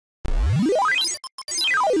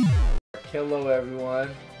Hello everyone,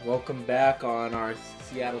 welcome back on our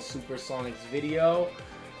Seattle Supersonics video.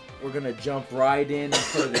 We're gonna jump right in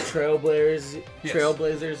for the Trailblazers. Yes.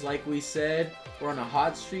 Trailblazers, like we said, we're on a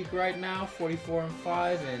hot streak right now,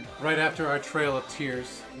 44-5, and right after our Trail of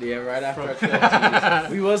Tears. yeah, right after our Trail of Tears,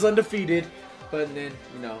 we was undefeated, but then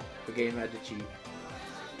the game had to cheat.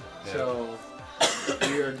 Yeah. So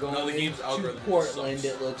we are going to Portland.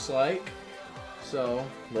 It looks like. So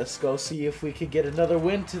let's go see if we could get another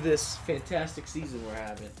win to this fantastic season we're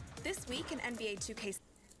having. This week in NBA 2K.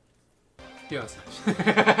 Yeah, that's nice.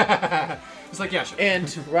 It's like, yeah, sure.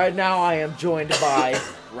 And right now I am joined by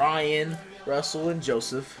Ryan, Russell, and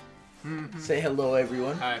Joseph. Say hello,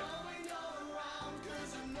 everyone. Hi.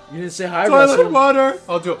 You didn't say hi, toilet Russell. Toilet water!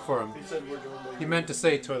 I'll do it for him. He said we're doing He meant to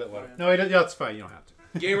say toilet water. No, yeah, that's fine. You don't have to.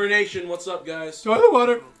 Gamer Nation, what's up, guys? Toilet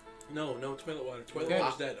water! No toilet water. Toilet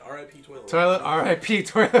water's dead. R.I.P. toilet water. Toilet, R.I.P.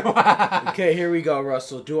 toilet water. Okay, here we go,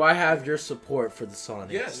 Russell. Do I have your support for the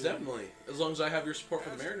Sonics? Yes, definitely. As long as I have your support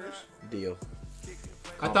for the Mariners. Deal.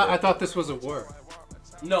 I thought this was a war.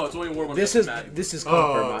 No, it's only war when this it's is Madden. this is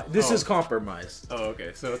compromise. This is compromise. Oh,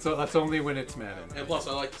 okay. So that's only when it's Madden. And plus,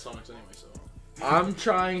 I like the Sonics anyway, so. I'm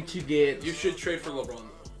trying to get. You should trade for LeBron, though.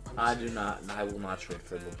 I do not. I will not trade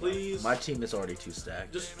for LeBron. Please. My team is already too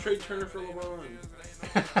stacked. Just trade Turner for LeBron.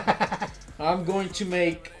 I'm going to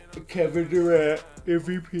make Kevin Durant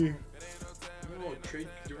MVP. No, trade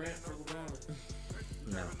Durant for LeBron.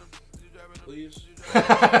 No. Please.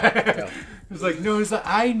 No. It's like, no, it's like,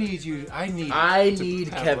 I need you. I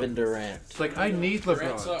need Kevin Durant. It's like, I need LeBron.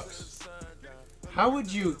 Durant sucks. How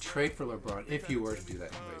would you trade for LeBron if you were to do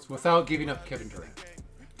that anyways, without giving up Kevin Durant?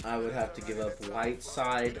 I would have to give up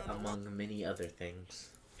Whiteside, among many other things.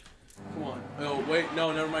 Come on. Oh, wait.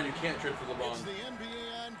 No, never mind. You can't trade for LeBron.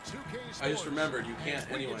 I just remembered. You can't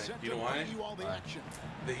anyway. Do you know why?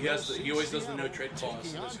 He always does the no trade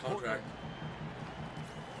clause in his contract.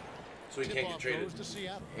 So he can't get traded.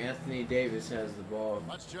 Anthony Davis has the ball.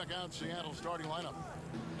 Let's check out Seattle's starting lineup.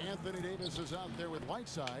 Anthony Davis is out there with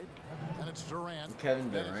Whiteside, and it's Durant. Kevin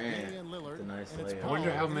Durant. It's a nice layup. I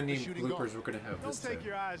wonder how many bloopers we're going to have this time. Don't take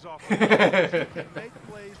your eyes off him. Make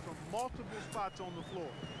plays from multiple spots on the floor.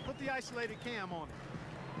 Put the isolated cam on it.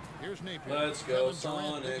 Here's Napier. Let's go,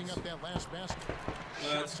 Sonics.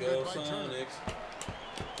 Let's go, Sonics.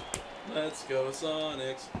 Let's go,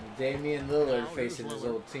 Sonics. Damian Lillard facing his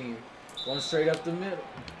old team. One straight up the middle.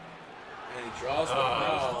 And he draws the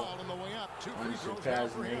foul.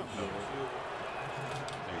 Unsurpassed Napier.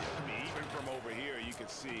 Even from over here, you can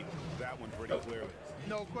see that one pretty clearly.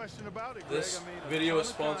 No question about it, Greg. This video is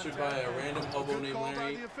sponsored by a random hobo named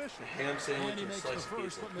Larry, a ham sandwich and slice of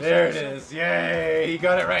pizza. There it is. Yay! He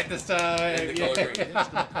got it right this time. And the color green.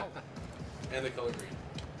 And the color green.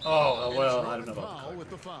 Oh, well, I don't know about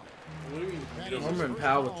the color. What do you mean? You don't Norman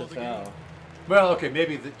Powell with the foul. Well, okay,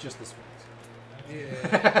 maybe just this one.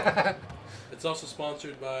 Yeah. It's also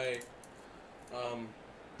sponsored by,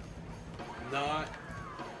 not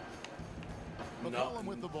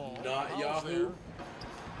Yahoo.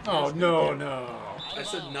 Oh no! I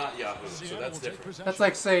said not Yahoo, so that's different. That's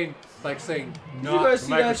like saying not guys see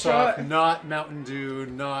that shot? Microsoft, not Mountain Dew,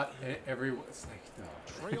 not every. It's like no.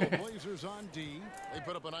 Trailblazers on D. They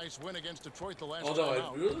put up a nice win against Detroit the last Although time I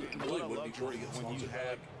out. really would be trying to get sponsored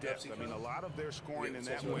by Pepsi. I mean, a lot of their scoring in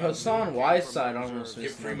that Hassan Whiteside almost Give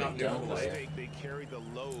missed Free a Mountain dunk Dew there. They carry the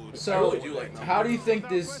load. I So, really do like Mountain how do you think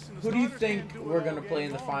this? Who do you think we're gonna play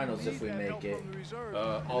in the finals if we make it?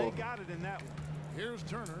 All of them. Here's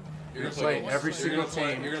Turner. You're gonna play every single team.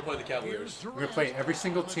 team. You're gonna play the Cavaliers. We're gonna play every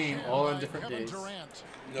single team, all on different days. No,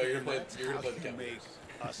 you're gonna play the Cavaliers.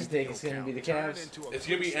 You think it's gonna be the Cavs? It's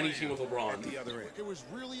gonna be any team with LeBron. It was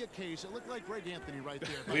really a case. It looked like Greg Anthony right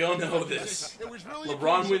there. We all know this. It was really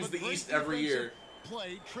LeBron wins the East every year.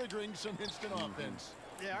 Play triggering some instant offense.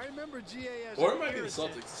 Yeah, I remember GAS. Or it might be the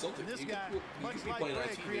Celtics. You could be playing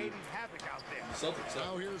IT. creating havoc out there. The Celtics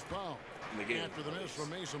Now out here's Powell. in the game. After the miss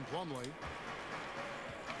from Mason Plumlee.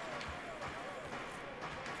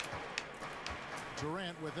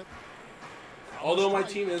 Durant with it. Although my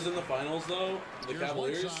team is in the finals, though, the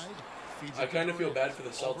Cavaliers, I kind of feel bad for the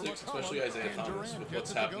Celtics, especially Isaiah Thomas, with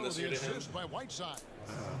what's happened this year to him. It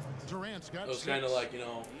was kind of like,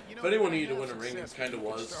 if anyone needed to win a ring, it kind of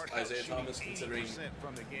was Isaiah Thomas, considering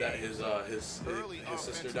that his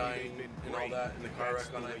sister dying and all that in the car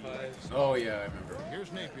wreck on I-5. Oh yeah, I remember.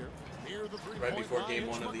 Here's Napier. Right before game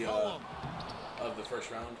one of the first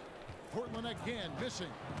round. Portland again missing.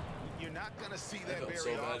 You're not going to see I that felt very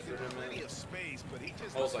so bad often. for him, man. Plenty of space, but he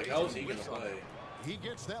just I was like, how is he going to play? He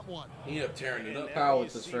gets that one. He ended up tearing it up. Powell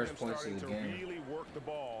with his first points of the game. Really work the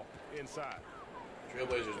ball inside.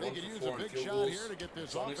 Trailblazers They 1 could use for 4 a on big field shot goals. here to get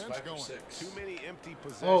this Sonics offense 5 for going. 6. Too many empty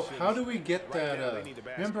possessions. Oh, how do we get Right that? now, they need the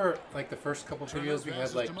basket. Remember, like the first couple videos we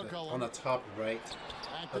had, like on the top right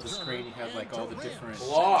Back of to the Turner. screen, you had like all the Durant different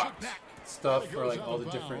Blocked. stuff for Goes like out all of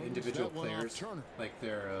the different bounds. individual That one off players, Turner. like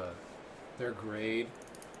their grade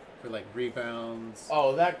for like rebounds.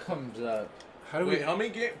 Oh, that comes up. How do Wait, we? how many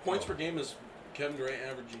points per game is Kevin Durant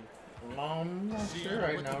averaging? I'm not sure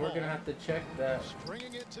right now. We're gonna have to check that.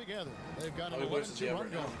 Stringing it together. They've got How an many points does he 11-2 have run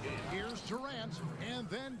right now going. in the game? Here's Durant, and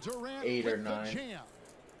then Durant 8 or with 9. the jam.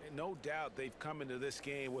 And no doubt they've come into this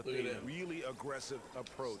game with Look at a him. really aggressive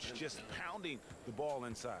approach, just pounding the ball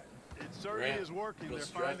inside. It certainly Grant is working. They're was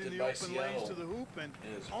finding drafted the by open lanes Seattle to the hoop and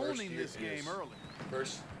in his first owning year- this in his game early.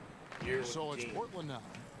 First year with So the it's team. Portland now.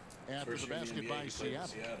 After First the year in the basket NBA, by he played with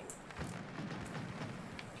Seattle.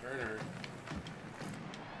 Turner.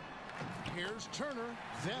 Here's Turner.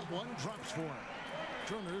 That one drops for him.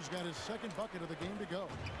 Turner's got his second bucket of the game to go.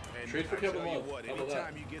 And Trade for I tell Kevin you Love. what, How about that?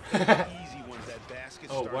 anytime you get the easy ones, that basket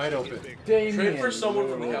Oh, starts wide to open. get bigger. Trade for someone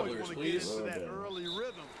from the Lillard. Cavaliers, Want to get please. into that early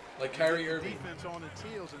rhythm. Like Kyrie Get the Irving. defense on its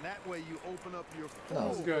heels, and that way you open up your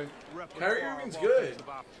No. full Good. repertoire Kyrie Irving's of good. offensive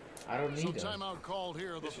options. I don't So need them. timeout called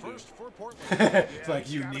here. The Yes, you do. first for Portland. It's like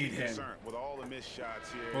you you gotta be need him. concerned with all the missed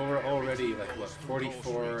shots here. Well, we're already like what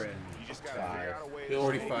 44 and You just gotta figure out a way to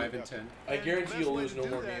 45 and 10. I And guarantee the you'll best way lose to no do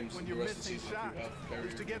more that games when in the you're rest of the missing season if you shots have Kyrie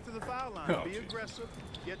is to Irving. get to the foul line. Oh, Be geez. aggressive.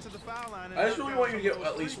 Get to the foul line. And I just knock really down want you to some get of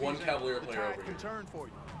at those least one threes, Cavalier and player the tide over can here. turn for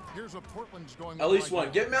you. Here's a Portland's going At least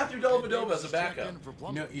one. Get Matthew Dellavedova as a backup.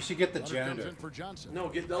 You know, you should get the janitor. No,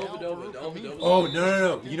 get Dellavedova. Dellavedova. Oh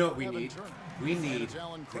no! You know what we need? We need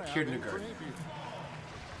the kindergarten.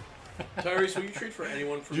 Tyrese, will you trade for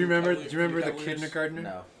anyone from Do you remember? the Do you remember the Cavaliers? kindergartner?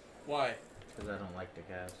 No, Why? because I don't like the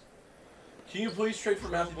Cavs. Can you please trade for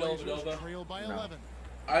Matthew Dellavedova? Trailed by No. 11.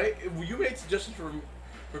 You made suggestions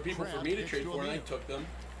for people for me to trade for, and I took them.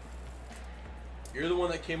 You're the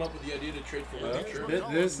one that came up with the idea to trade for Well,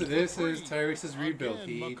 Luka. this is Tyrese's rebuild.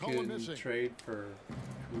 He can trade for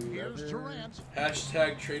Here's whoever. Durant.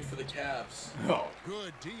 Hashtag trade for the Cavs. Oh,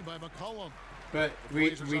 Good D by McCollum. but we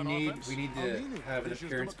Blazers need on to offense. have an Dishes to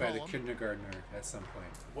appearance by the McCollum. kindergartner at some point.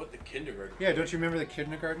 What, the kindergarten? Yeah, don't you remember the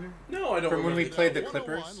kindergartner? No, I don't From when we remember played the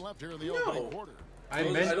 101 Clippers? left here in the No. opening quarter. I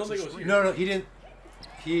don't meant think it was here. no, he didn't.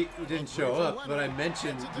 He didn't show up, but I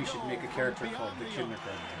mentioned we should make a character called the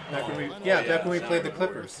kindergartner. Back when we, back when we played the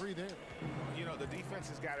Clippers. Three there. You know, the defense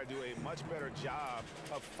has got to do a much better job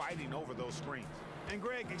of fighting over those screens. And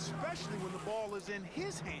Greg, especially when the ball is in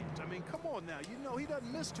his hands. I mean, come on now. You know he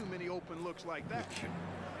doesn't miss too many open looks like that.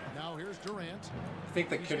 Now here's Durant. I think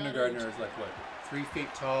the kindergartner is like what, 3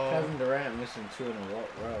 feet tall, Kevin Durant missing 2 in a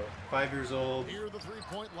row. 5 years old. Near the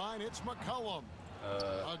three-point line, it's McCollum.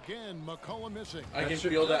 Again, McCollum missing. I can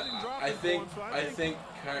should- feel that. Nothing dropping I for think. him, so I think.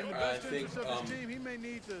 In the I best think. interest of his team, he may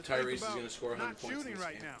need to Tyrese think is about gonna score 100 not points in shooting this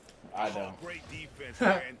right game. now. I don't. Great defense. They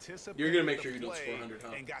anticipated You're gonna make the sure you don't play score 100,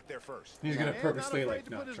 huh? and got there first. He's gonna And purposely not afraid like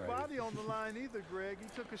to not put his try. body on the line either, Greg. He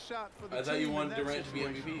took a shot for the I thought you team in wanted that Durant to be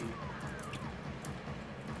situation. MVP.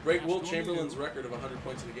 Break Will Chamberlain's record of 100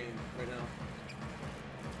 points in a game right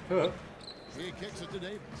now, Huh. He kicks it to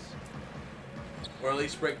Davis. or at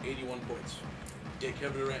least break 81 points. Get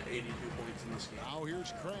Kevin Durant 82 points in this game. Now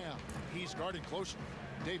here's Cram. He's guarded closely.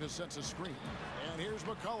 Davis sets a screen. And here's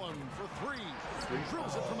McCollum for three.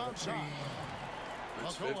 Drills it from outside.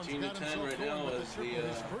 It's McCollum's 15 to got 10 himself right going now with as triple,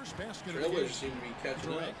 his the first basket of the game. Trailblazers seem to be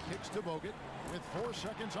catching up. Durant kicks to Bogut with 4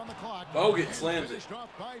 seconds on the clock. Bogut And slams it. finished off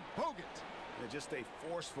by Bogut. Yeah, just a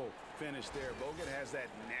forceful finish there. Bogut has that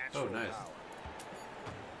natural Oh, nice. power.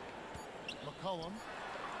 McCollum.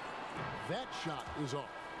 That shot is off.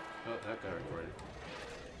 Oh, that got recorded.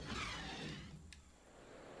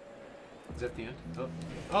 Is that the end?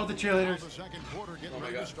 Oh, the Now cheerleaders. the second quarter getting Oh my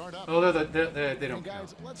ready to God. start up. Oh, they And don't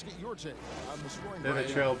guys, count. let's get your take on the scoring. They're the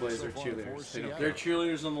breakdown Trailblazer so far cheerleaders. for They don't Seattle. They're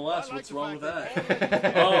cheerleaders on the left. I like What's the wrong with fact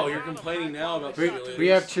that? Oh, you're complaining now about the cheerleaders. We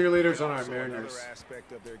have cheerleaders on our Also Mariners. another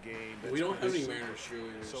aspect of their game that's We don't have any been Mariners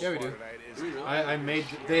cheerleaders. so Yeah, we far do. tonight is Do we really? I made.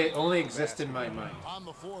 They only exist in my mind, On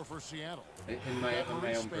the floor for Seattle. in my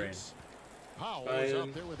own brain. Powell is Ryan.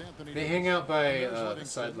 out there with Anthony They Davis. hang out by There's the Livingston,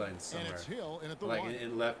 sidelines And somewhere, it's Hill in at the like one.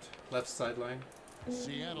 in left sideline.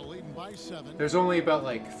 Seattle leading by 7. There's only about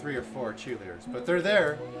like 3 or 4 cheerleaders, but they're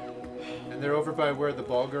there, and they're over by where the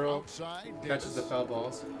ball girl Outside, catches the Davis. foul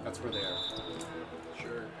balls. That's where they are.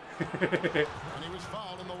 Sure. And he was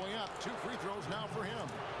fouled on the way up. 2 free throws now for him.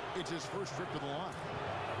 It's his first trip to the line.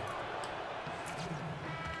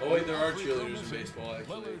 Oh wait, there are cheerleaders in baseball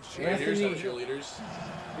actually. Right here's some cheerleaders.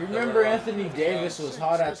 Remember Anthony Davis was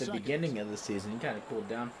hot at the beginning of the season. He kind of cooled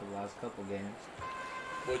down for the last couple games.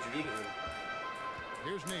 What'd you do to him?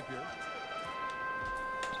 Here's Napier.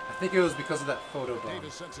 think it was because of that photo bomb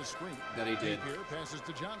Davis sets a screen. that he did. Here passes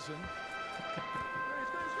to Johnson.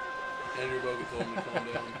 Andrew Bogut told him to calm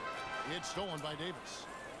down. It's stolen by Davis.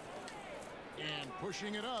 And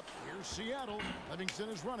pushing it up. Here's Seattle. Livingston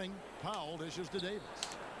is running. Powell dishes to Davis.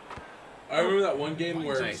 I remember that one game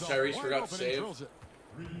where Tyrese forgot to save.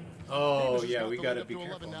 Oh, yeah, we got to be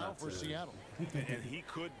careful now not for to. Seattle. And he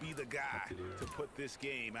could be the guy to put this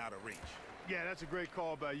game out of reach. Yeah, that's a great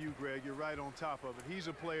call by you, Greg. You're right on top of it. He's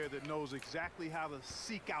a player that knows exactly how to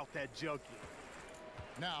seek out that jugular.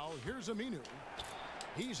 Now, here's Aminu.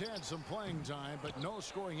 He's had some playing time, but no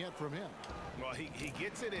scoring yet from him. Well, he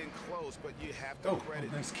gets it in close, but you have to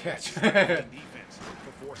credit nice catch. defense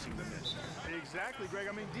for forcing the miss. Exactly, Greg.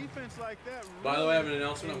 I mean, defense like that. By the way, I have an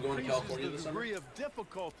announcement. I'm going to increases California this the summer. degree of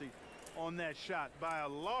difficulty on that shot by a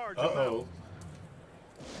large amount. Uh-oh.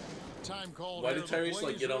 Time called. Why did Tyrese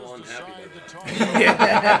like get all unhappy?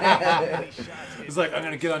 He's like, I'm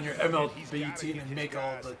going to get on your MLB team and make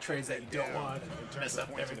all the trades that you don't want and mess up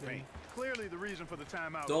everything. Clearly the reason for the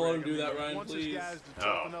timeout. Don't let him Greg. do that, Ryan, Wants please. his guys to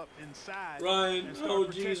toughen up inside Ryan, and start oh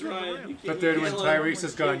protecting jeez, the Ryan. rim. You can't, But then you when can't let him- Tyrese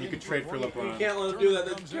is gone, you can trade for You LeBron. can't let him do that.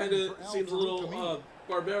 That kind of seems a little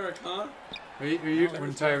barbaric, huh? When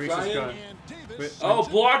Tyrese is Ryan? gone. Wait, Oh,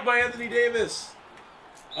 blocked by Anthony Davis.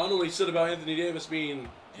 I don't know what he said about Anthony Davis being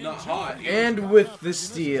not hot. And with the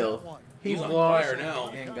steal. He He's on blocked fire now.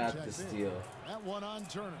 and got the steal. That one on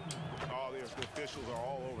Turner. Oh, the officials are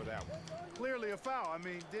all over that one. Clearly a foul. I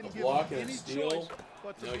mean, didn't A give block him and a any steal. choice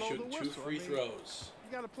but to Now he's blow the shooting 2 whistle. free I mean, throws,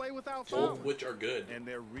 you got to play without both fouling. of which are good. And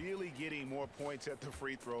they're really getting more points at the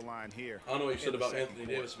free throw line here. I don't know what you said in the about second Anthony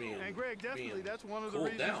quarter. Davis being. And Greg, definitely being that's one of the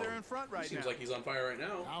cooled reasons down. they're in front right He seems now. like he's on fire right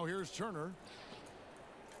now. Now here's Turner.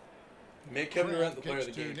 Make Kevin Durant the player of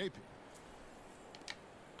the Kicks to game. Napier.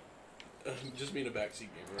 Just being a backseat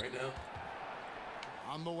gamer right now.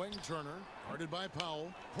 On the wing, Turner. Guarded by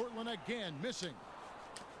Powell. Portland again missing.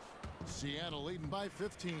 Seattle leading by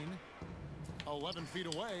 15. 11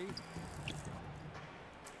 feet away.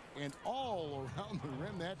 And all around the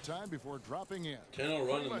rim that time before dropping in. 10-0 run in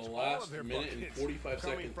Pretty the much all of last their minute and buckets 45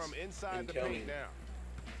 coming seconds. from inside and the counting. paint now.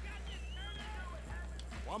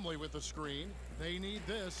 Plumlee with the screen. They need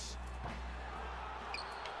this.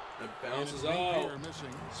 It bounces And out. Napier missing.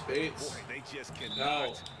 Spates. Boy, they just Foul.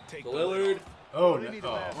 cannot take To the lid Lillard. off. Oh, They no. need to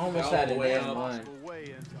pass the Almost ball had the it way in possible one. way,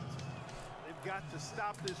 and they've got to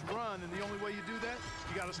stop this run, and the only way you do that,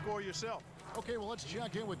 you got to score yourself. Okay, well, let's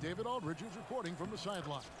check in with David Aldridge, who's reporting from the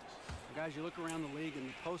sideline. Guys, you look around the league and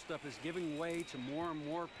the post-up is giving way to more and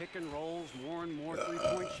more pick and rolls, more and more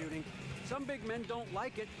three-point shooting. Some big men don't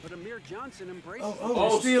like it, but Amir Johnson embraces it.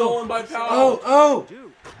 Oh, steal. stolen by Powell. Oh,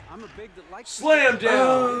 Dude, I'm a big that likes to Slam see- down.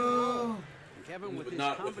 oh. Kevin, with But his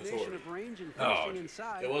not with combination authority. of range and Oh, finishing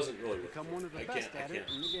inside, it wasn't really. become one of the I best can't at it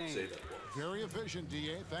in the game. say that was. Very efficient,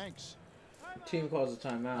 DA. Thanks. Team calls a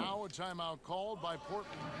timeout. Now a timeout called by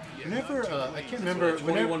Portland. Whenever, I can't remember. So a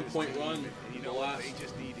Whenever, 21-point run You in the know, last they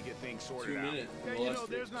just need to get things 2 sorted out. minutes. Yeah, the you last know,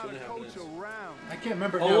 there's not a 2.5 coach minutes. around. I can't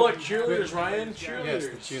remember. Oh, now, look, cheerleaders, Ryan. Yes, the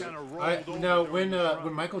Cheerleaders. cheerleaders.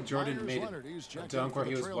 When Michael Jordan Myers made Leonard, he's a checked dunk in for where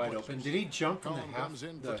he the was wide Trailblazers. open, did he jump from Cullen comes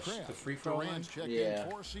in for Grant. the free throw line? Durant's checked in Yeah.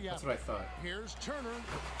 for Seattle. That's what I thought. Here's Turner.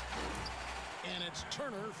 And it's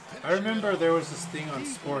Turner. I remember there was this thing on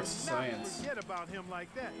Sports Science Forget about him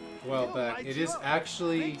like that. a while He'll back. light It you is up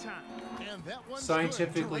actually big time. And that one's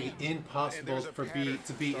scientifically good. impossible there's a for pattern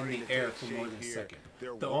to be in starting the to air take for more shape than a here. second.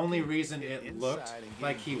 They're The only working reason it it looked inside and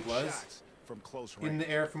like he getting was shots from close in range. the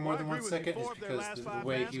air for more Well, than I 1 agree with you. second is Four of their because last the five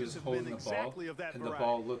way he baskets was have holding been the ball exactly of that and the variety.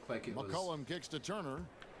 ball looked like it was McCollum kicks to Turner.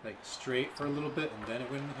 like straight for a little bit and then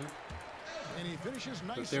it went in the hoop. And he finishes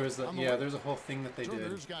nicely. But there was on the yeah, wing. there's a whole thing that they did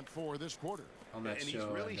Turner's got 4 this quarter. on that And show. he's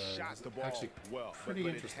really and, shot it's the ball actually well, pretty but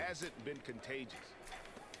it interesting. hasn't been contagious.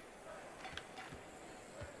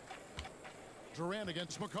 Durant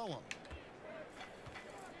against McCollum.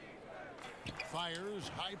 Fires,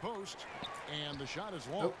 high post, and the shot is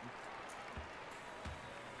long. Nope.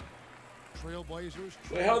 Trailblazers.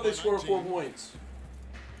 Wait, how did they trail score by 4 19. points?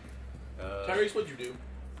 Uh, Tyrese, what'd you do?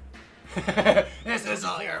 this is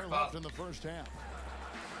all your 4 fault. left in the first half.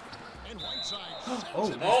 And Whiteside sends Oh,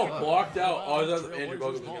 it Oh, back. blocked out. Oh, I thought Trailblazers Andrew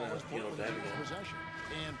Bogut was ball gonna, as you know, Portland that takes again. possession.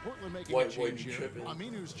 And Portland making White a boy change be here. tripping.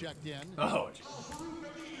 Aminu's checked in. Oh,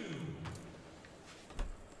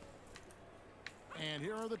 And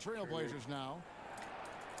here are the Trailblazers now.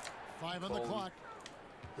 5 on the Coleman. clock.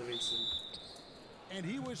 Livingston. And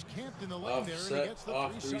he was camped in the lane there, and he Offset gets the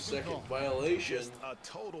off 3-second 3-second call. violation. Just a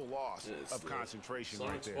total loss It's of the concentration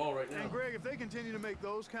right Sonics there. ball right now. And Greg, if they continue to make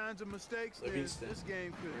those kinds of mistakes, then Livingston this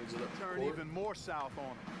game brings it could up the turn court. even more south on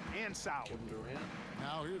them and sour. Kevin Durant.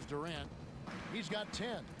 Now here's Durant. He's got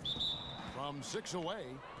 10 from 6 away.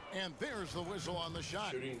 And there's the whistle on the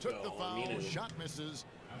shot. Shooting Took the foul, foul. Amino. Shot misses.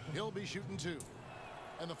 He'll be shooting 2.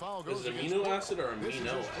 And the foul goes Is it against amino Book. acid or This is amino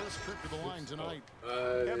his acid? first trip to the line tonight.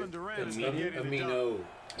 Kevin Durant is getting it done. Amino.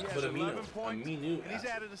 He has But 11 amino. points, Amino and he's acid.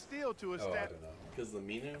 added a steal to his Oh, I stat don't know. Because the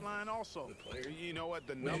amino, line also. the player. You know what?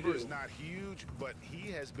 The What do you number is do? not huge, but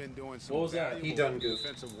he has been doing some What was that? valuable He done good.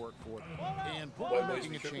 defensive work for them. And White Portland boys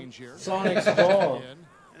making be a tripping. change here. Sonic's ball. In.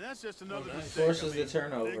 And that's just another nice. mistake. Forces the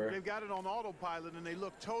turnover. They've got it on autopilot, and they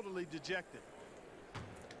look totally dejected.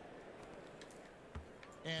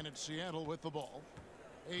 And it's Seattle with the ball.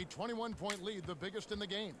 A 21-point lead, the biggest in the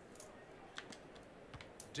game.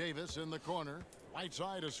 Davis in the corner. Right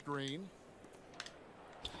side a screen.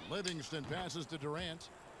 Livingston passes to Durant.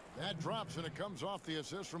 That drops, and it comes off the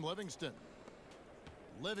assist from Livingston.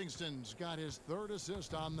 Livingston's got his 3rd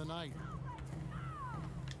assist on the night.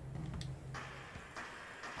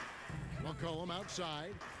 McCollum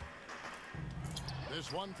outside.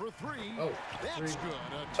 This one for 3. Oh, That's three. good.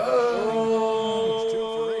 A Oh!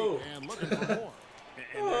 2 for 8 and looking for more.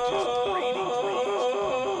 And they're just grading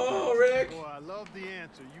Oh, Rick. Boy, I love the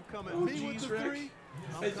answer. You come at Oh, me with geez, the Rick. 3,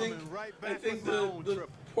 I'm I think coming right I back think with my the own triple.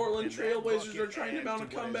 Portland And that Trailblazers bucket are trying to adds mount a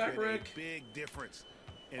what has comeback, been a Rick. Big difference.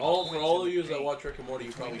 in All points for all in of you the that paint watch Rick and Morty,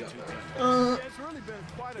 you probably got between that. the two teams. Yeah, it's really been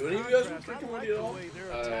quite a Do any of you guys contrast. watch Rick and I Morty like at the all? way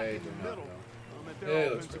they're I attacking do the not middle know. at Yeah, their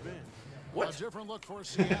it looks offensive pretty end. A What? different look for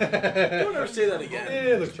Seattle. Don't ever say that again.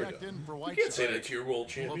 Yeah, it looks pretty Checked good. in for You White can't say that to your world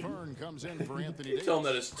champion. Laverne comes in for Anthony You Davis. tell him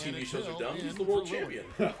that his And TV it's shows are Hill dumb. He's in the world for Lillard.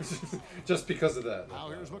 champion. Just because of that. Now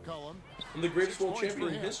here's McCollum. I'm the greatest 6 world points champion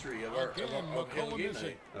for in him. history of our Again, McCollum game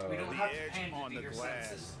missing. night. We don't The have to edge pander on to the your glass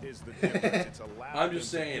senses. is the difference. It's allowed I'm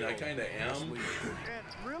just them to saying, I build kind of this am. lead.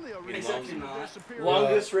 And really a Long- reflection of their superior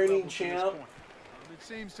Longest level reigning to this champ. point. It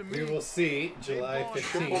seems to me We will see they've July gone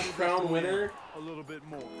Triple 15th. crown winner. a little bit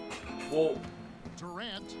more. Well,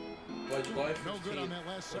 Durant, by July no good on 15th. that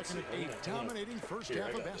last Let's second. see. A dominating first Here, I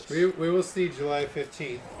half of got this. basketball. We will see July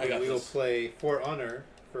 15th. I got we will this. play For Honor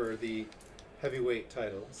for the heavyweight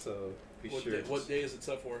title. So be sure. What day is it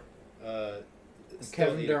set for? Still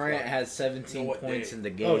Kevin 8 Durant o'clock. has 17 No, what points day? in the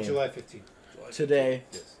game. Oh, July 15th. July Today,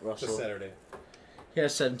 Yes. It's Russell. Saturday. He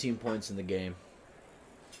has 17 points in the game. 15th.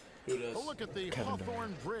 Who does? A look at the Kevin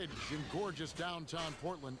Hawthorne Bridge in gorgeous downtown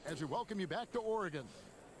Portland as we welcome you back to Oregon.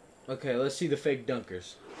 Okay, let's see the fake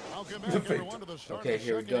dunkers. Welcome back everyone to the start Okay, of the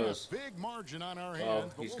here he second half. goes. Big margin on our Oh,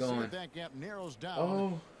 hands, but he's we'll see going. if that gap narrows down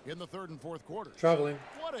Oh. in the 3rd and 4th quarters. Traveling.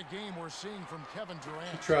 What a game we're seeing from Kevin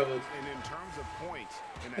Durant. Traveled. And in terms of points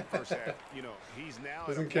in that first half, he's now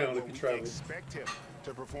Doesn't at a count point if where he we travels. expect him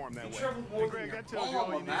to perform that way. Hey, Greg, that tells you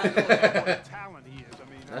all you need man. to know about what talent he is. I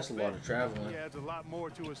mean, That's a I'll lot bet of traveling. He adds a lot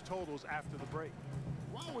more to his totals after the break.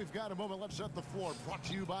 While we've got a moment, let's set the floor. Brought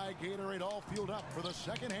to you by Gatorade, all fueled up for the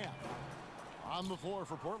second half. On the floor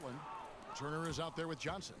for Portland, Turner is out there with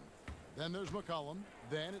Johnson. Then there's McCollum.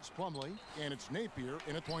 Then it's Plumlee, and it's Napier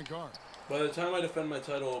in at point guard. By the time I defend my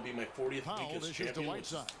title, it'll be my 40th Powell weakest dishes to champion.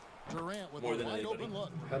 Whiteside. Durant with More a than wide anybody. open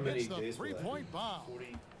look. How many Hits the days will that three-point be? bomb.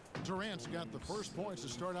 40. Durant's got the first points to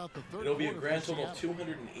start out the third It'll be a quarter grand for total of Seattle.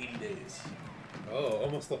 280 days. Oh,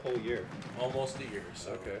 almost the whole year. Almost a year.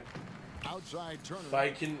 So. Okay. Outside Turner.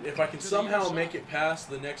 If I can somehow make it past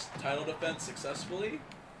the next title defense successfully,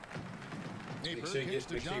 Napier Make sure you kicks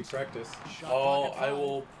to practice. Johnson. Shot oh, pocket I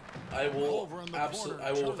foul. will Over in the absolutely, corner,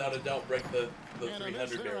 I will Turner. without a doubt break the And a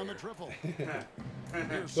miss 300 there on the barrier. triple.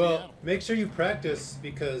 Here's Well, Seattle. make sure you practice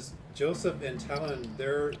because Joseph and Talon,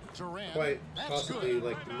 they're Durant. quite That's possibly good.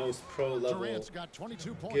 like the most pro level Durant's got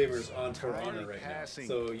 22 points. gamers on For Honor right now. Passing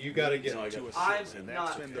So you got to get. No, I got to it. assists, I'm and that's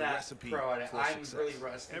not been the that recipe pro at it. for I'm success. really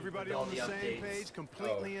rusty. Everybody with all on the the same updates. page,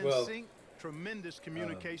 completely Oh, well, in sync. Tremendous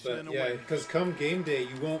communication and But yeah, awareness. because come game day,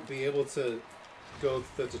 you won't be able to go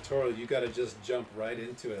through the tutorial. You got to just jump right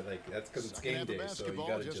into it. Like that's because it's Second game half of day, so you basketball,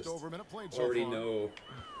 got to just just over a minute played so already far. know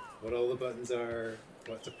what all the buttons are,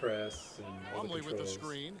 what to press, and all the Plumlee with the controls.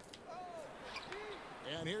 screen.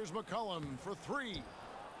 And here's McCollum for three.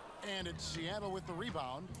 And it's Seattle with the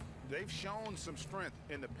rebound. They've shown some strength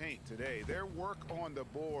in the paint today. Their work on the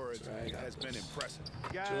boards has been impressive.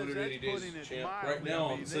 Guys, 280 that's days putting it champ. mildly. Right now,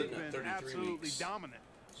 I I'm mean, sitting they've at been 33 absolutely weeks. dominant.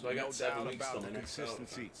 So I got No 7 doubt weeks about till the my next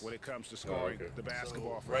consistency title. when it comes to scoring okay. the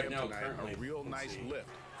basketball for right them now, tonight. currently, A real let's nice see. lift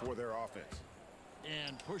for their offense.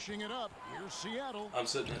 And pushing it up. Here's Seattle. I'm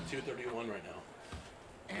sitting at 231 right now.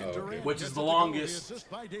 And Oh, okay. Durant Which is gets the it to go with longest- The assist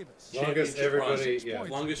by Davis. Longest Championship run. everybody, 6 yeah.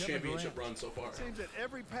 points. Longest Kevin championship Durant. run so far. It seems that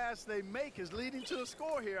every pass they make is leading to a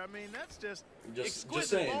score here. I mean, that's just Just exquisite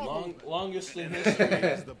saying, ball movement. longest in And history.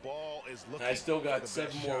 as the ball is looking I still got for the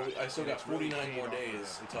best 7 more. shot, I still and got it's really 49 more paid off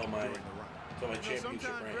days for them until my during the run. So my championship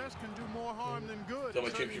sometimes reign. rest can do more harm than good. So my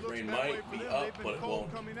Certainly championship looks reign that way might for be them. up, They've been but it cold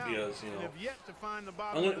won't coming out because, you and know. have yet to find the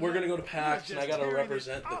bottom of the We're net. gonna go to PAX, and I gotta Just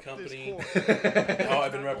represent the tearing it company. up this court. How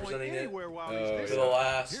I've been Not going representing it anywhere while he's for there. the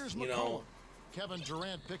last, Here's you McCollum. know, Kevin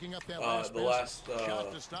Durant picking up that the last last,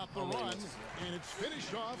 shot to stop the how many run, minutes? and it's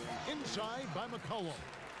finished off inside by McCollum.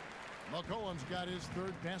 McCollum's got his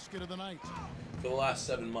third basket of the night. for the last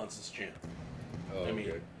 7 months as champ. Oh, I mean,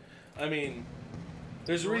 okay.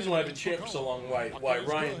 There's a reason why I've been champ for so long. Why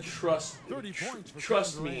Ryan trusts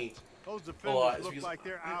me Those a lot. defenders look like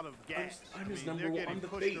they're out of gas. I'm his I mean, number they're one. getting I'm the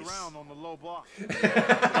pushed face. around on the low block.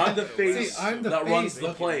 I'm the face I'm the that face. runs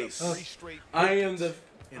the place. Oh. I am the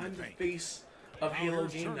face of Halo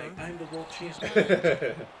Game Night. I'm the world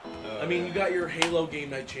champion. I mean, you got your Halo Game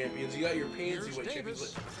Night champions. You got your Pansy White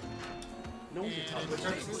champions. But no one can talk about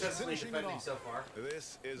that. Successfully defending so far.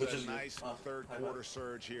 This is Which a is nice third quarter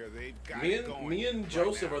surge here. They've got Me it going. me and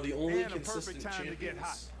Joseph are the only And a perfect consistent time to get hot.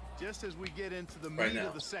 champions. Just as we get into the Right meat now.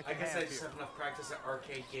 of the second I guess half I here. just have enough practice at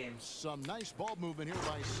arcade games. Some nice ball movement here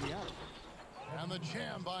by Seattle. And the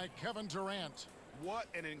jam by Kevin Durant. What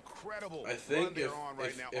an incredible I think run they're if- on right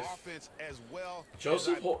if- now. if Offense as well.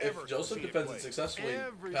 Joseph, as I've if ever Joseph seen it defends play. it successfully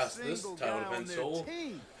Every past this single title guy on defense their goal,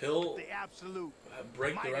 team, he'll the absolute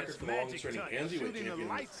break the record Midas for the longest magic reigning touch, Pansy White shooting the champion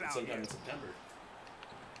lights out sometime here. in September.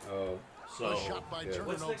 Oh. A So shot by yeah. Turner,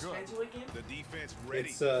 What's no next good. Fantasy game? The defense ready.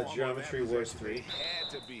 It's, for him on Geometry that Wars possession. 3. They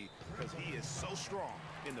had to be because he is so strong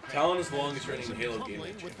in the paint. Talon is the longest reigning Halo Game Plumlee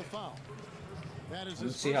Night with the champion. foul. That is Let's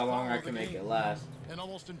his see first how long foul I of the can make game. it last. An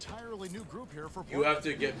almost entirely new group here for You have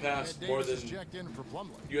to get Ed past more Davis than is checked in for Plumlee.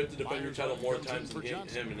 you have to defend your Myers title more comes in times for than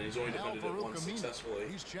Johnson. him, and he's only defended it Alvaro once Camino. successfully.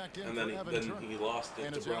 He's checked in And for then Evan then Turner. he lost it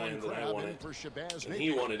And to it's Allen Brian, then I Crabbe won in it, for Shabazz and he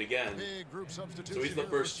Napier. won it again. Big group substitution So he's the here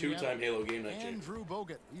first for Seattle. two-time Halo Game Night champion, Andrew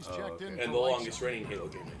Bogut. He's Oh, checked okay. in and for the Whiteside. longest reigning Halo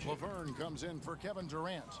Game Night champion. Laverne comes in for Kevin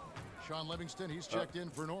Durant. Sean Livingston, he's checked in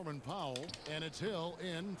for Norman Powell. And it's Hill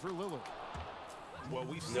in for Lillard. Well,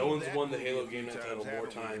 we've No seen one's that won the movie Halo a few Game Night times title more happen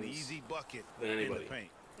with an times easy bucket than in the anybody. paint.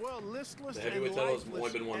 Well, listless The and heavyweight title has only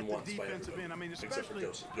lifeless been won at once the by defensive everybody, end. I mean, except for especially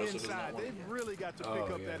Joseph. Joseph has not inside, won they've yet. really got to Oh,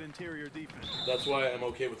 pick up yeah. that interior defense. That's why I'm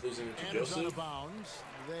okay with losing it to And it's out Joseph. of bounds.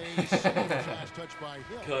 They see the last touch by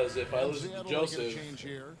Hill. Because if I And lose it to Seattle making a Joseph, change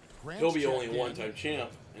here. Grant's he'll be only checked a in. one-time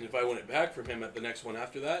champ, and if I win it back from him at the next one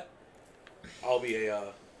after that, I'll be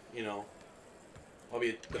a, I'll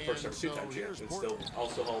be the first ever And so two-time champ, here's and Portland. still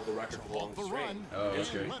also hold the record for the Off the longest reign. run. Oh, and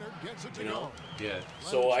okay. Leonard gets it to You know? go. Yeah.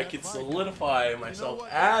 So I Leonard's could got five. solidify You know myself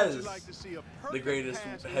what? I'd as like to see a the perfect greatest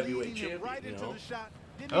pass heavyweight leading him champion, right you into know? the shot.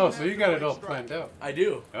 Didn't Oh, even so have you to got it break all stride. planned out. I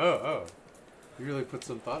do. Oh. You really put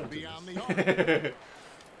some thought into Beyond this. the arc.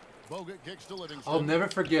 Bogut kicks to Livingston. I'll never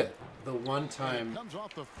forget the one And time comes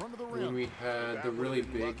off the front of the when rim. we had the really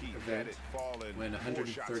big Lucky that event it fallen when before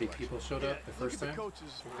 130 shot selection. people showed up the Look first at time. the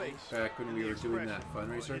coach's face. Back when we were doing that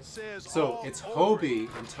fundraiser. It says So all it's over it.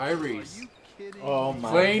 Hobie and Tyrese Are you kidding Oh me? my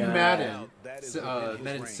playing God. Madden. That is within his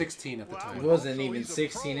Madden range. 16 at the Well, I It time. would wasn't hope so. even He's a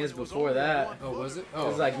 16 pro. years It was before only that. one Oh, was it? It Oh.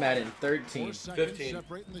 was like Madden 13. 4 seconds 15.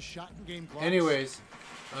 separating the shot and game clock. Anyways,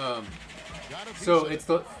 Got a piece so of it's it.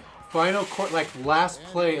 the final court, like last And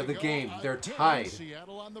play here of the we go game. They're again. tied.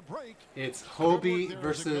 Seattle on the break. It's Good Hobie work there as it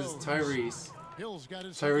versus goes. Tyrese. Hill's got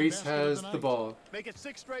his second Tyrese basket of has the the night. ball. Make it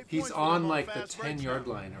 6 straight He's points for on them like the fast breaks 10-yard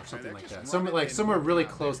now. line or something they're like just that. Somewhere running like somewhere in really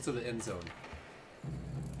out close to the end zone.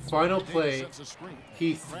 Final Davis play, sets a screen.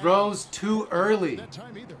 he throws too early, That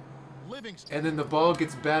time either. Livingston. and then the ball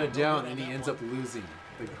gets batted down, and he ends up losing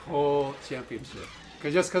the whole championship.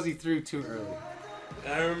 Just because he threw too early.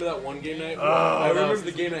 And I remember that one game night. Oh, I that remember was-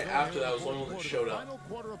 the game night after that was the only one that showed up. Final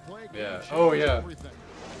quarter of play, Yeah. changes Oh, yeah. everything.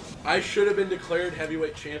 I should have been declared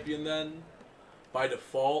heavyweight champion then, by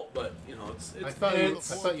default. But it's I thought And you, the I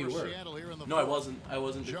fourth thought you for were. Seattle here in the no, I fourth. wasn't. I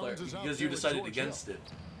wasn't declared Jones is out because there you with decided George against Hill. it.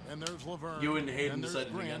 And there's Laverne. You and Hayden And there's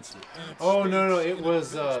decided Grant. against it. And it's Oh no, Spence it in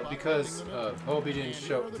was the spot because leading the net. Hobie didn't And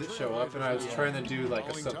show here are the show up, and I was trailblazers trying to do like a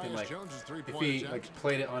Calling something Tyus like Jones' if three-point he attempt. like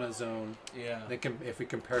played it on his own. Yeah. Then if we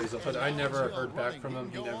compared his, but I never heard back from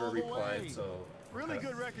him. He never replied. So Really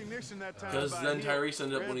good recognition that time. Because by then Hill. Tyrese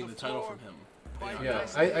ended up Read winning the title floor, from him. fight yeah,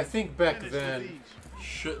 nice I think back finish with then.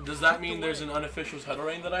 ease. Does that mean there's an unofficial title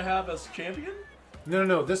reign that I have as champion?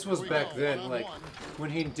 No. This was back then, like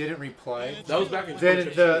when he didn't reply. That was back in Then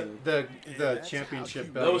 2015. the championship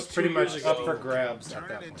That belt was was pretty 2 much years up ago. for grabs at Turn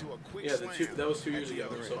that it into point. a quick Yeah, slam. that was 2 years ago.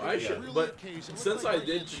 So I should. Really But a case- it since looked I like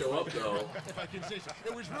did show up though, If I can say so.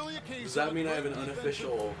 It was really a case does that of mean I have an great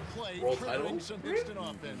unofficial defensive world play, title? triggering some instant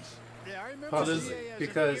offense. Yeah, I remember Possibly, CA as an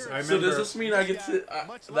because era. I remember. So does this mean I get to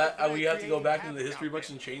Much that like we have to go creating back into the havoc history out books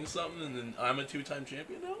there. and change something, and then I'm a 2-time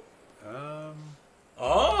champion now? Um,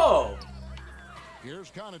 Oh,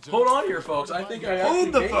 Hold on here, folks. I think I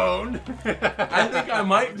Hold the phone. I think I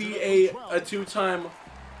might be a two-time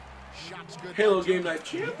Halo Game Night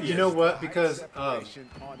champion. You know what? Because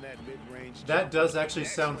that does actually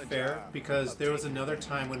sound fair. Because there was another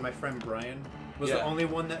time when my friend Brian was the only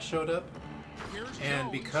one that showed up,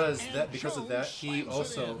 and because of that,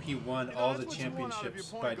 he won all the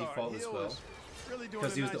championships by default as well.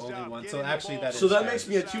 Because he was the only one. So actually, that makes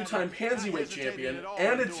me a two-time Pansyweight champion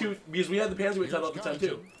and because we had the Pansyweight title at the time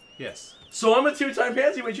too. Yes. So I'm a two-time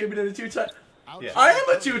Pansyweight champion and a two-time. Yeah. I am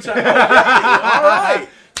a two-time. Okay, all right.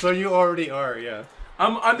 So you already are, yeah.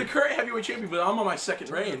 I'm the current heavyweight champion, but I'm on my second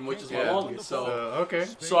reign, which is my longest. So okay.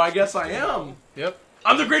 So I guess I am. Yep.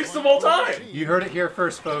 I'm the greatest of all time. You heard it here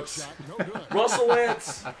first, folks. Russell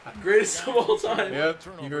Lance, greatest of all time. Yep.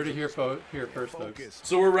 You heard it here first, folks.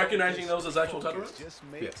 So we're recognizing those as actual title runs?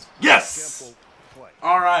 Yes. Yes.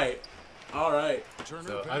 All right. All right.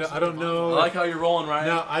 So I don't know. I like how you're rolling, Ryan.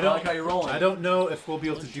 No, I don't like how you're rolling. I don't know if we'll be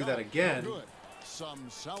able to do that again.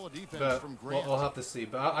 But we'll have to see.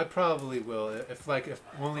 But I probably will. If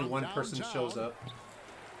only one person shows up,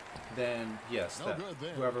 then yes,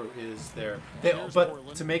 whoever is there.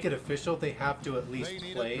 But to make it official, they have to at least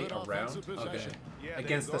play a round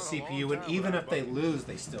against the CPU, and even if they lose,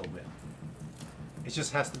 they still win. It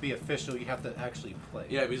just has to be official. You have to actually play.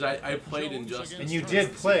 Yeah, because I played Injustice. And you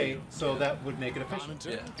did play, so that would make it official.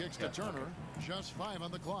 Yeah. Turner, just 5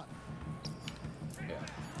 on the clock. Yeah.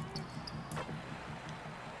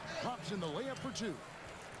 Pops in the layup for 2.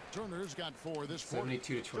 Turner's got 4 this quarter.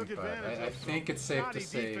 72 to 25. I think it's safe to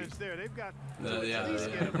say.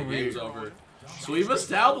 The game's over. So we've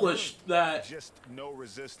established that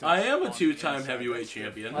I am a two-time heavyweight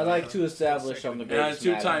champion. I like to establish I'm the greatest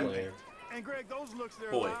two-time player. And Greg, those looks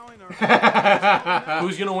they're boy. allowing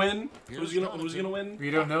Who's gonna win? Who's gonna win?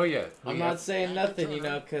 We don't know yet. I'm not saying nothing,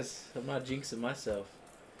 because I'm not jinxing myself.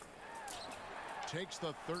 Takes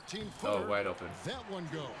the 13-footer. Oh, wide open. That one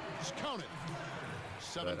goes. Count it.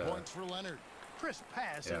 7 points for Leonard. crisp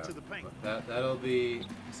pass into the paint. That'll be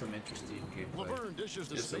some interesting gameplay.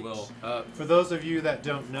 Yes, it will. For those of you that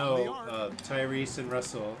don't know, Tyrese and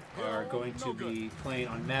Russell are going to be playing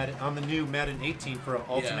on the new Madden 18 for an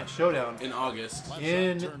Ultimate Showdown in August.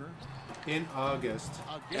 In August,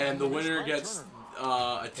 and the winner gets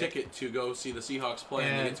a ticket to go see the Seahawks play,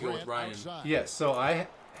 and they get to go with Ryan. Yes, so I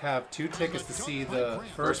have 2 tickets to see the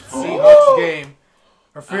first Seahawks game,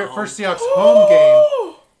 or first Seahawks home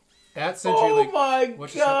game at Century League. Oh my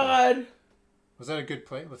God! Was that a good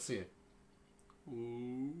play? Let's see it.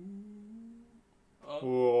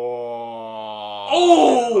 Oh!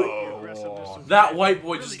 That white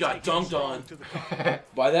boy just got dunked on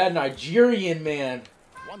by that Nigerian man.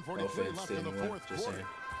 No offense to anyone, just saying.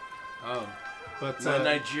 But the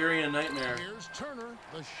Nigerian nightmare.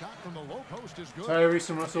 Tyrese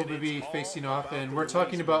and Russell will be facing off, and we're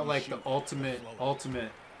talking about like the ultimate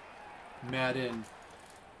Madden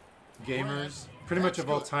gamers. Pretty much of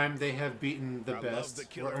all time, they have beaten the best.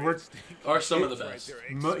 Or some of the best.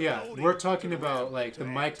 We're talking about like the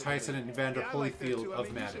Mike Tyson and Evander Holyfield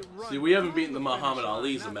of Madden. See, we haven't beaten the Muhammad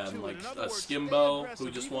Ali's of Madden, like Skimbo, who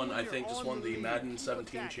just won the Madden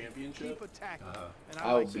 17 championship.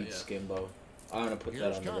 I would beat Skimbo. I'm gonna put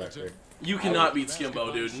that on the record. You cannot beat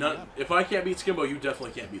Skimbo, dude. If I can't beat Skimbo, you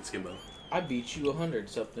definitely can't beat Skimbo. I beat you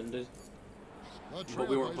 100-something, dude. But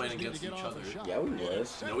we weren't playing against each other. Yeah, we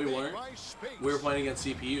was. No, we weren't. We were playing against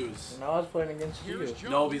CPUs. No, I was playing against you.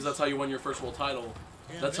 No, because that's how you won your first world title.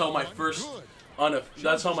 That's how my first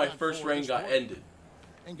reign got ended.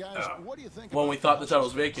 When we thought the title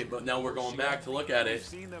was vacant, but now we're going back to look at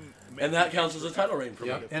it, and that counts as a title reign for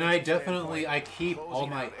me. And I keep all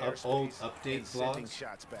my old update vlogs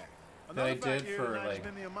that I did for like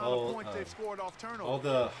all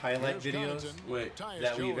the highlight videos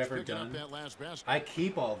that we've ever done. I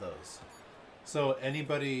keep all those, so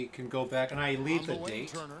anybody can go back, and I leave the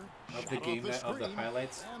date of the game of the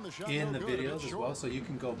highlights in the videos as well, so you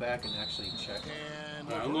can go back and actually check.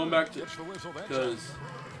 I'm going back to because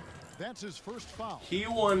he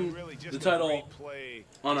won the title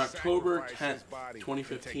on October 10th,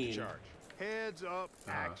 2015. Heads up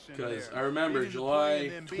action. Because I remember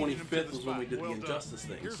July 25th was when we did the Injustice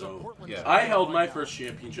thing. So I held my first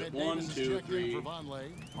championship 1, 2, 3,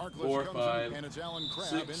 4, 5,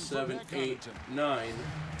 6, 7, 8, 9,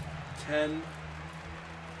 10,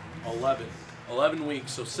 11. 11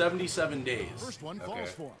 weeks, so 77 days. Okay.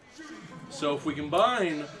 So if we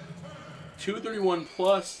combine 231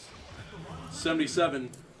 plus 77,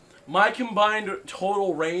 my combined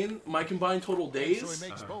total days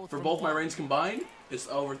for both my reigns combined is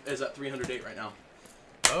at 308 right now.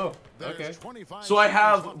 Oh, okay. So I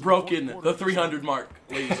have broken the 300 mark,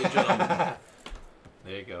 ladies and gentlemen.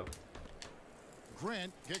 There you go.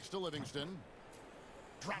 Grant kicks to Livingston.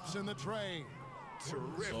 Drops in the tray.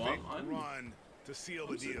 Terrific run to seal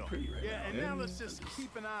the deal. Yeah, and now let's just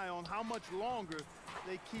keep an eye on how much longer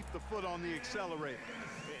they keep the foot on the accelerator.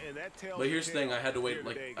 But here's the thing, I had to wait,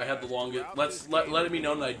 like, I had the longest, let it be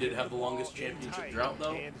known that I did have the longest championship drought,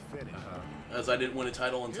 though. As I didn't win a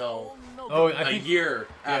title until a year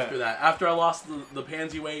after that. After I lost the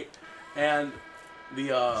pansy weight and the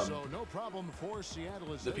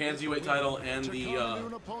pansy weight title and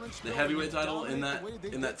the heavyweight title in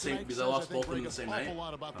that same, because I lost both of them in the same night.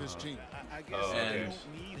 And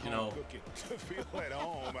you know.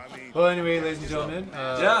 Well, anyway, ladies and gentlemen,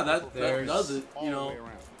 yeah, that does it. You know.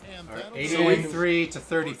 83 to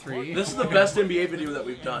 33. This is the best NBA video that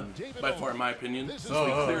we've done by far, in my opinion.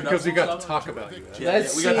 Because we got to talk about you.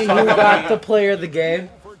 Let's see who got the player of the game.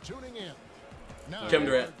 Kevin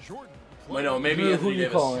Durant. Wait, no, maybe who Anthony you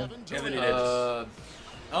Davis. calling? Anthony Davis.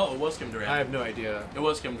 Oh, it was Kevin Durant. I have no idea. It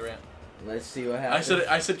was Kevin Durant. Let's see what happens.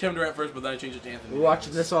 I said Kevin Durant first, but then I changed it to Anthony. We're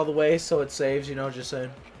watching this all the way, so it saves. You know, just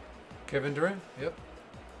saying. Kevin Durant. Yep.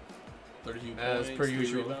 32 as points, per 3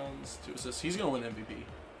 usual. rebounds, 2 assists. He's gonna win MVP.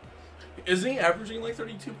 Isn't he averaging like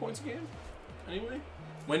 32 points a game? Anyway.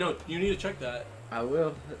 Wait, no. You need to check that. I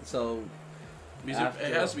will. So. Because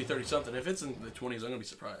it has to be 30 something. If it's in the 20s, I'm gonna be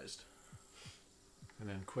surprised. And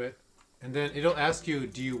then quit. And then it'll ask you,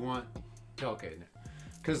 do you want... Okay.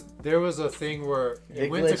 Because there was a thing where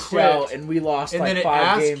you went to quit, out and we lost and like then it 5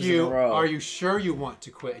 asked games you, in a row. are you sure you want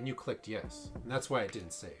to quit? And you clicked yes. And that's why it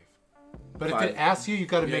didn't save. But if it asks you, you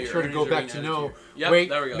got to make sure to go back to know. Yep, wait,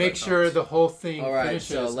 there we go, make sure the whole thing finishes.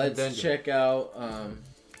 So let's check out.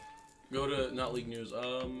 Go to not league news.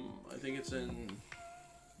 I think it's in.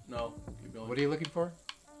 No, keep going. What are you looking for?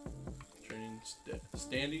 Training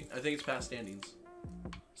standing. I think it's past standings.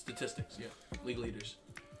 Statistics. Yeah, league leaders.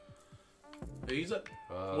 He's up.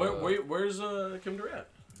 Where's Kevin Durant?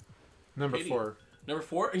 Number 4. Number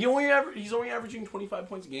 4. He's only averaging 25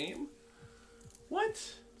 points a game. What?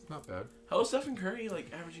 It's not bad. How is Stephen Curry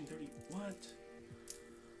like averaging 30? What?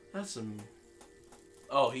 That's some.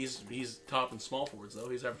 Oh, he's top in small forwards though.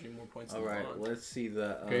 He's averaging more points. All right, let's see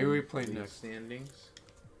the. Okay, who are we playing next? Standings.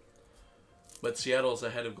 But Seattle's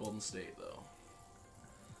ahead of Golden State though.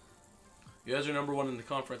 You guys are number 1 in the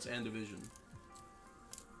conference and division.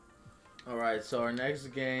 All right, so our next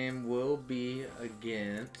game will be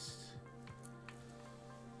against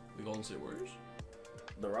the Golden State Warriors.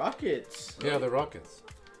 The Rockets. Yeah, the Rockets.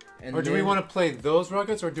 And or do we want to play those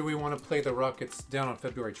Rockets, or do we want to play the Rockets down on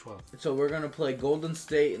February 12th? So we're going to play Golden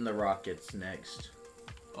State and the Rockets next.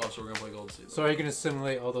 Oh, so we're going to play Golden State. So are you going to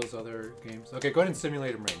simulate all those other games? Okay, go ahead and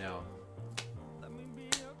simulate them right now.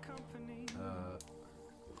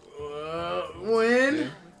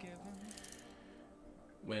 Win.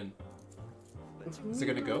 Win. Is it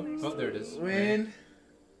going to go? Oh, there it is. Win.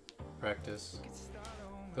 Practice.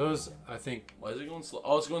 Those, I think... Why is it going slow?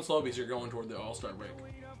 Oh, it's going slow because you're going toward the All-Star break.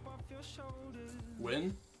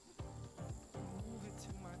 Win?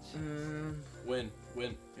 Win.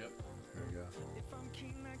 Win. Yep. There we go.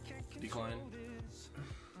 Decline.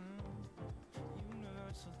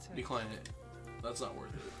 Decline it. That's not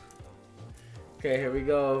worth it. Okay, here we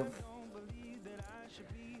go.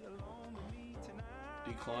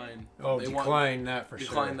 Decline. Oh, they decline that for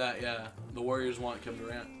decline that, yeah. The Warriors want Kevin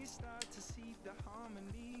Durant.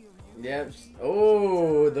 Yep.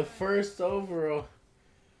 Oh, the first overall.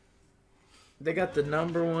 They got the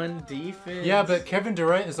 #1 defense. Yeah, but Kevin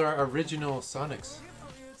Durant is our original Sonics.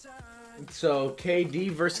 So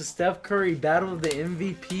KD versus Steph Curry, battle of the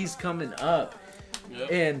MVPs coming up.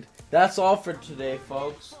 Yep. And that's all for today,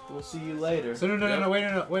 folks. We'll see you later. So no,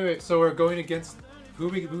 wait. So we're going against who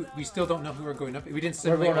we still don't know who we're going up. We didn't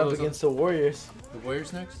simulate. We're going up against the Warriors. The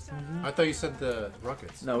Warriors next? Mm-hmm. I thought you said the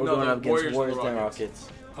Rockets. No, we're going up against the Warriors and Rockets.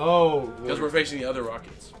 Oh, because we're facing the other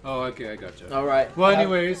Rockets. Oh, okay, I gotcha. All right. Well,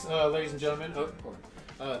 anyways, ladies and gentlemen,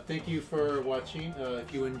 thank you for watching.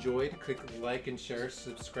 If you enjoyed, click like and share,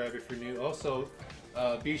 subscribe if you're new. Also,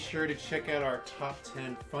 be sure to check out our top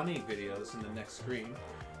 10 funny videos in the next screen.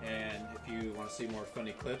 And if you want to see more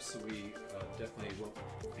funny clips, we definitely won't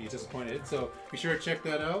be disappointed. So be sure to check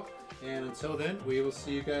that out. And until then, we will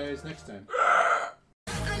see you guys next time.